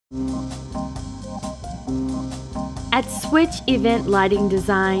At Switch Event Lighting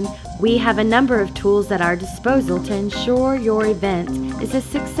Design, we have a number of tools at our disposal to ensure your event is a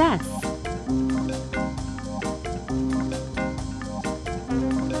success.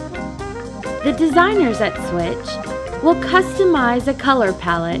 The designers at Switch will customize a color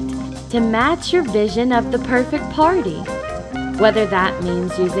palette to match your vision of the perfect party, whether that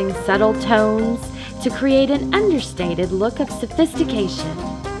means using subtle tones to create an understated look of sophistication,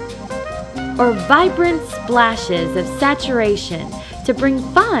 or vibrant splashes of saturation to bring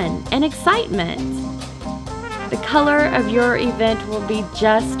fun and excitement. The color of your event will be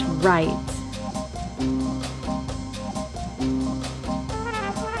just right.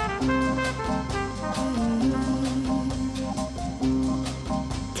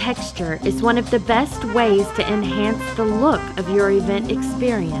 Texture is one of the best ways to enhance the look of your event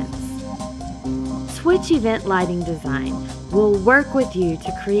experience. Switch Event Lighting Design will work with you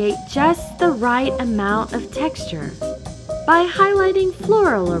to create just the right amount of texture by highlighting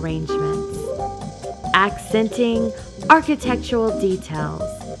floral arrangements, accenting architectural details,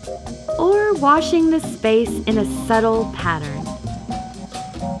 or washing the space in a subtle pattern.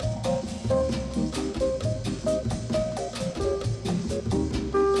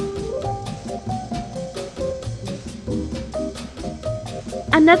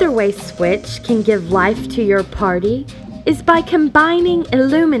 Another way Switch can give life to your party is by combining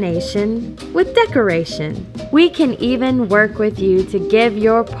illumination with decoration. We can even work with you to give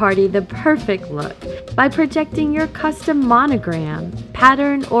your party the perfect look by projecting your custom monogram,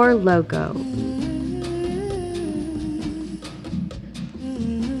 pattern, or logo.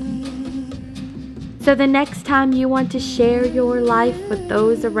 So the next time you want to share your life with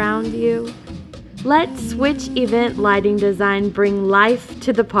those around you, let Switch Event Lighting Design bring life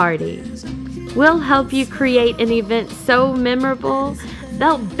to the party. We'll help you create an event so memorable,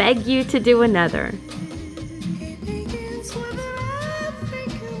 they'll beg you to do another.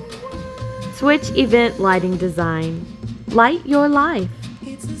 Switch Event Lighting Design. Light your life.